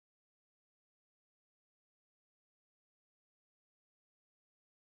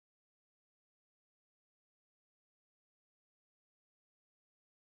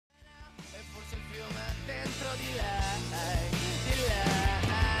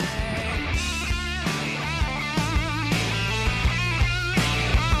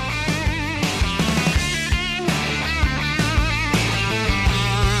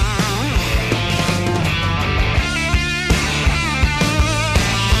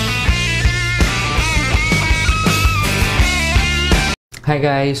Hi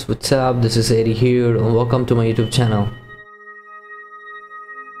guys, what's up? This is Addie here and welcome to my YouTube channel.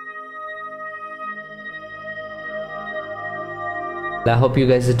 I hope you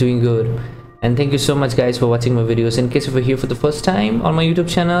guys are doing good and thank you so much guys for watching my videos. In case if you're here for the first time on my YouTube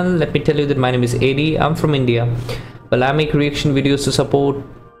channel, let me tell you that my name is Addie. I'm from India. Well, I make reaction videos to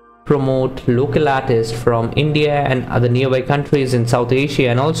promote local artists from India and other nearby countries in South Asia,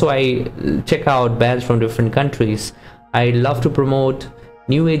 and also I check out bands from different countries. I love to promote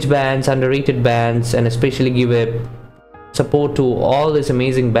new age bands, underrated bands, and especially give a support to all these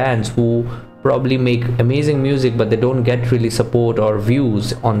amazing bands who probably make amazing music but they don't get really support or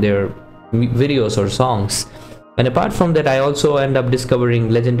views on their videos or songs. And apart from that, I also end up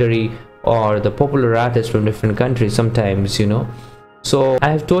discovering legendary or the popular artists from different countries sometimes, you know. So I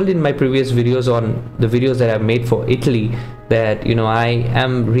have told in my previous videos on the videos that I've made for Italy that, you know, I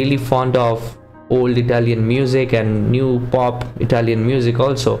am really fond of old Italian music and new pop Italian music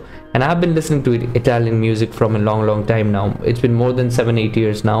also, and I've been listening to Italian music from a long time now. It's been more than 7-8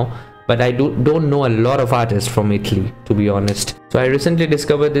 years now, but I don't know a lot of artists from Italy, to be honest. So I recently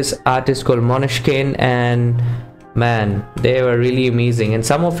discovered this artist called Måneskin, and man, they were really amazing. And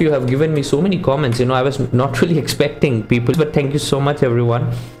some of you have given me so many comments, you know. I was not really expecting people, but thank you so much everyone.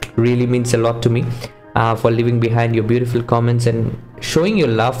 Really means a lot to me for leaving behind your beautiful comments and showing your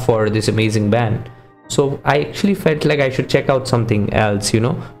love for this amazing band. So I actually felt like I should check out something else, you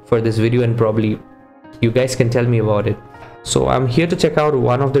know, for this video, and probably you guys can tell me about it. So I'm here to check out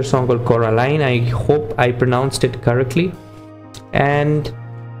one of their songs called Coraline. I hope I pronounced it correctly. And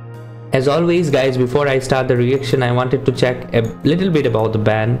as always guys, before I start the reaction, I wanted to check a little bit about the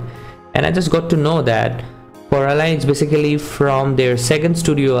band, and I just got to know that Coraline is basically from their second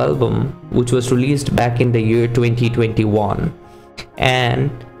studio album, which was released back in the year 2021, and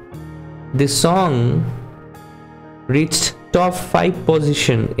this song reached top 5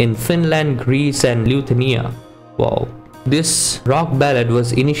 position in Finland, Greece and Lithuania. Wow. This rock ballad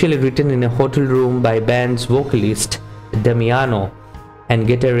was initially written in a hotel room by band's vocalist Damiano and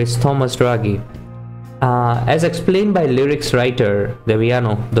guitarist Thomas Raggi. As explained by lyrics writer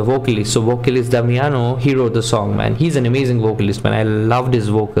Damiano, the vocalist, so vocalist Damiano, he wrote the song, man. He's an amazing vocalist, man. I loved his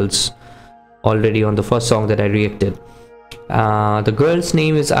vocals already on the first song that I reacted. The girl's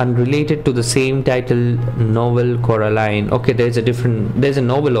name is unrelated to the same title novel Coraline. Okay, there's a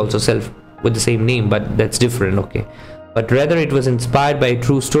novel also with the same name, but that's different. Okay, but rather it was inspired by a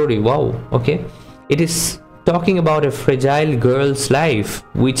true story. Wow. Okay, it is talking about a fragile girl's life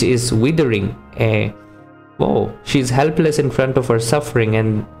which is withering. Whoa, she's helpless in front of her suffering,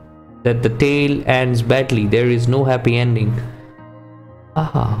 and that the tale ends badly. There is no happy ending.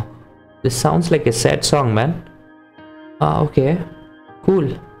 This sounds like a sad song, man. Okay, cool,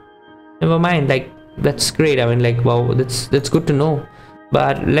 never mind. Like, that's great. I mean, like, wow, that's good to know.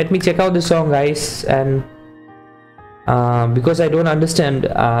 But let me check out the song guys, and because I don't understand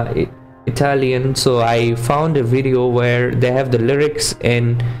Italian, so I found a video where they have the lyrics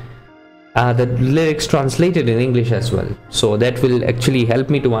and the lyrics translated in English as well, so that will actually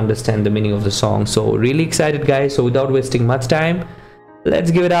help me to understand the meaning of the song. So really excited guys. So without wasting much time, let's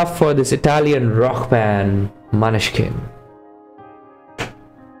give it up for this Italian rock band Måneskin.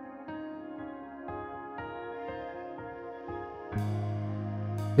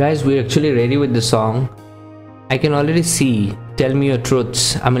 Guys, we're actually ready with the song. I can already see Tell Me Your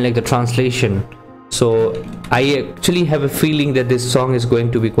Truths, I mean like the translation. So I actually have a feeling that this song is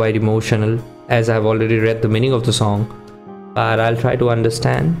going to be quite emotional, as I've already read the meaning of the song, but I'll try to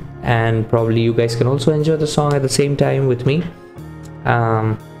understand, and probably you guys can also enjoy the song at the same time with me.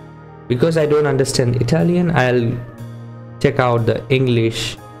 Because I don't understand Italian, I'll check out the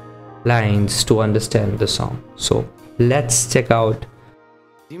English lines to understand the song. So let's check out.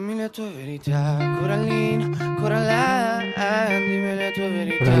 Dimmi le tue verità, Coraline, Coraline, dimmi le tue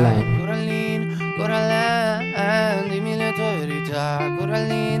verità, Coraline, Coraline, dimmi le tue verità,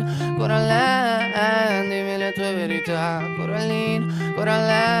 Coraline, Coraline, dimmi le tue verità, Coraline,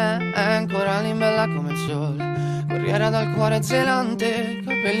 Coraline, Coraline bella come il sole, corriera dal cuore zelante,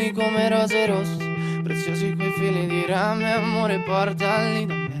 capelli come rose rosse, preziosi quei fili di rame, amore portali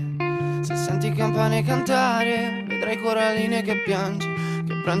da me. Se senti campane cantare, vedrai Coraline che piange,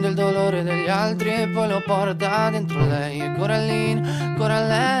 prende il dolore degli altri e poi lo porta dentro lei. E Coraline,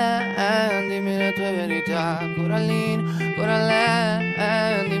 Coraline, dimmi le tue verità, Coraline,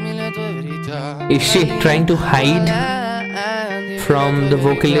 Coraline, dimmi le tue verità. Is she trying to hide from the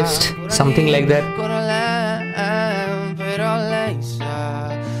vocalist? Something like that? Coraline, però lei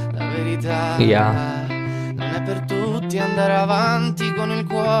sa la verità. Yeah. Non è per tutti andare avanti con il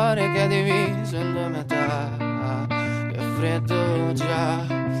cuore che è diviso in due metà. detto già.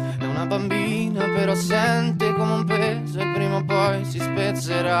 È una bambina però sente come un peso e prima o poi si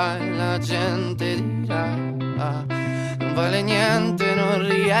spezzerà e la gente dirà non vale niente, non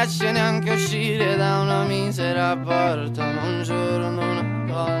riesce neanche a uscire da una misera porta, ma un giorno una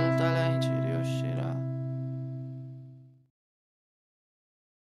volta lei ci riuscirà.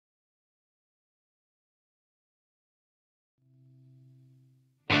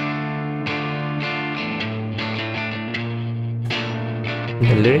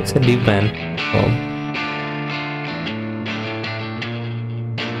 The lyrics are deep, man. Oh.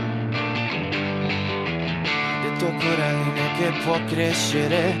 Coraline che può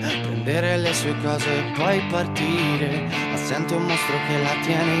crescere, prendere le sue cose e poi partire, ma sente un mostro che la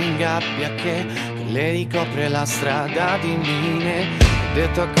tiene in gabbia, che le ricopre la strada di mine. Ho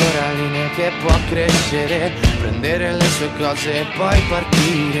detto a Coraline che può crescere, prendere le sue cose e poi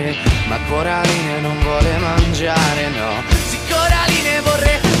partire, ma Coraline non vuole mangiare, no. Sì, Coraline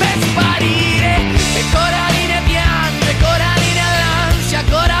vorrebbe sparire, e Coraline piange, Coraline ha l'ansia,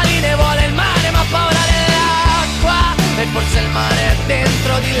 Coraline vuole il mare ma ha paura dell'acqua, e forse il mare è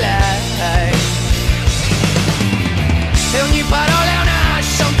dentro di lei. E ogni parola è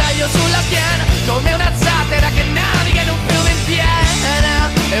un'ascia, un taglio sulla schiena, come una zattera che naviga in un fiume in piena,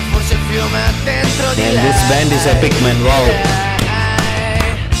 e forse il fiume è dentro di lei. This band is epic, man. Wow.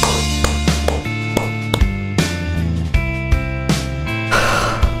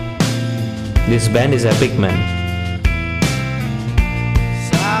 This band is epic, man.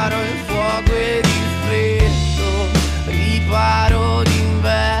 Sarò il fuoco ed il freddo, riparo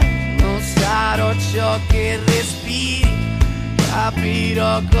d'inverno, sarò ciò che respiri,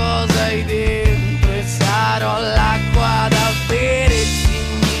 capirò cosa hai dentro e sarò l'acqua da bere, il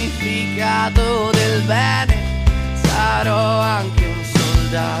significato del bene, sarò anche un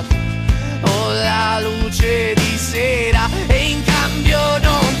soldato o la luce di sera, e in cambio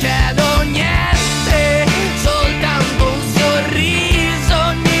non chiedo niente, soltanto un sorriso,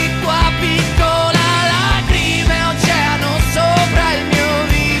 ogni tua piccola lacrima, oceano sopra il mio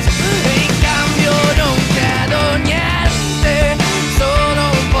viso, e in cambio non chiedo niente, solo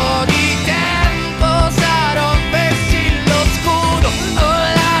un po' di tempo, sarò un vessillo scudo o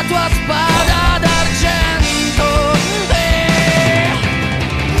la tua spada d'argento.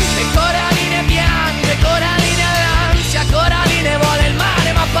 E Coraline piange, Coraline ha l'ansia, Coraline vuole il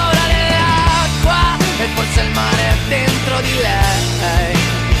mare ma ha paura dell'acqua, e forse il mare è dentro di lei.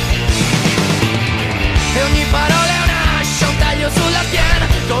 E ogni parola è un'ascia, un taglio sulla schiena,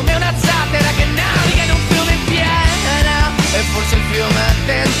 come una zattera che naviga in un fiume in piena, e forse il fiume è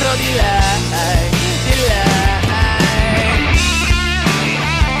dentro di lei, di lei.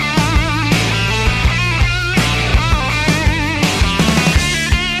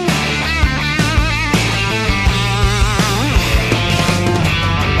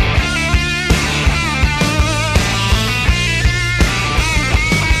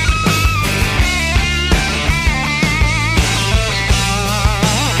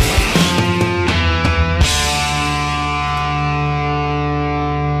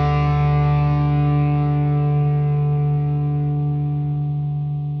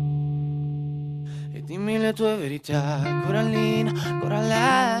 Dimmi le tue verità, Coraline,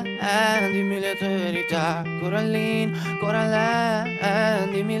 Coraline, dimmi le tue verità, Coraline, Coraline,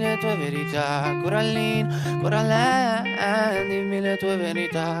 dimmi le tue verità, Coraline, Coraline, dimmi le tue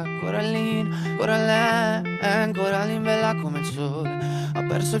verità, Coraline, Coraline, Coraline bella come il sole, ha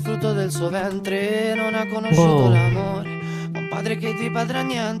perso il frutto del suo ventre, non ha conosciuto l'amore, ma un padre che ti padrà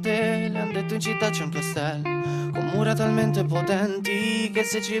niente, le han detto in città c'è un castello, con mura talmente potenti, che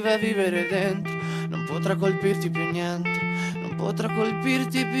se ci vai a vivere dentro non potrà colpirti più niente, non potrà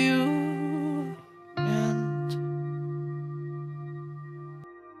colpirti più niente.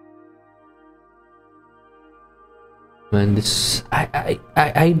 Man, this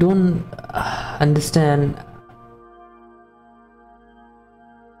I don't understand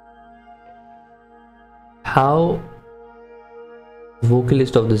how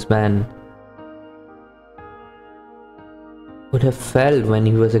vocalist of this band would have felt when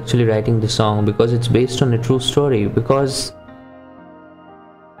he was actually writing the song, because it's based on a true story, because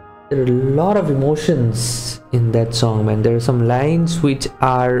there are a lot of emotions in that song, man. There are some lines which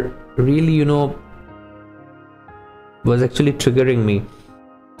are really, you know, was actually triggering me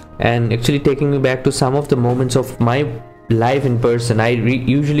and actually taking me back to some of the moments of my life in person. I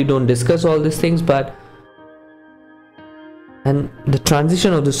usually don't discuss all these things, but and the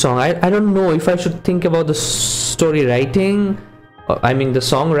transition of the song, I don't know if I should think about the story writing, or, I mean the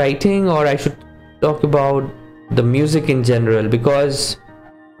songwriting, or I should talk about the music in general, because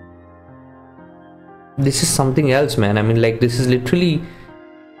this is something else, man. I mean, like, this is literally,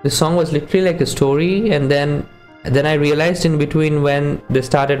 the song was literally like a story. And then I realized in between, when they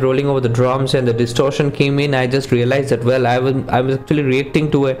started rolling over the drums and the distortion came in, I just realized that, well, I was actually reacting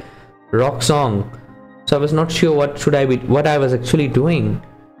to a rock song. So I was not sure what I was actually doing.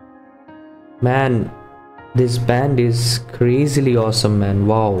 Man, this band is crazily awesome, man.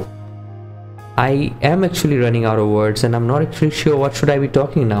 Wow. I am actually running out of words, and I'm not actually sure what should I be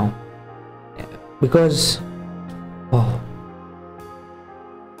talking now, because oh,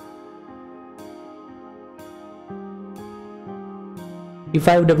 if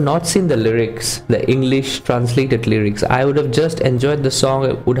I would have not seen the lyrics, the English translated lyrics, I would have just enjoyed the song.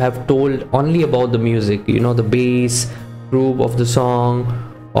 I would have told only about the music, you know, the bass groove of the song,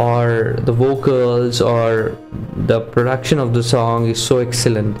 or the vocals, or the production of the song is so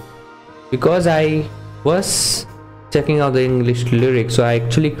excellent. Because I was checking out the English lyrics, so I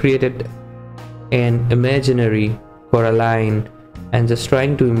actually created an imaginary Coraline and just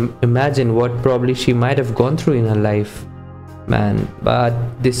trying to imagine what probably she might have gone through in her life, man. But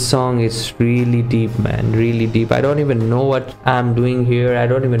this song is really deep, man, really deep. I don't even know what I'm doing here. I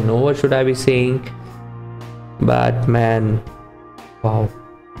don't even know what should I be saying, but man, wow,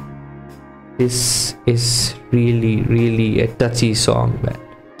 this is really a touchy song, man.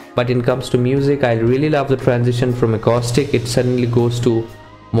 But when it comes to music, I really love the transition from acoustic. It suddenly goes to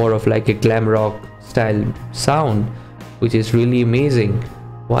more of like a glam rock style sound, which is really amazing.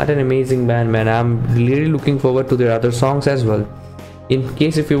 What an amazing band, man. I'm really looking forward to their other songs as well. In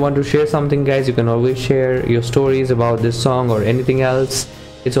case if you want to share something, guys, you can always share your stories about this song or anything else.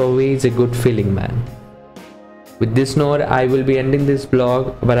 It's always a good feeling, man. With this note, I will be ending this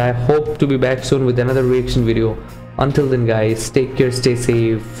vlog, but I hope to be back soon with another reaction video. Until then, guys, take care, stay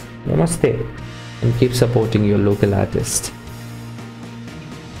safe, namaste, and keep supporting your local artist.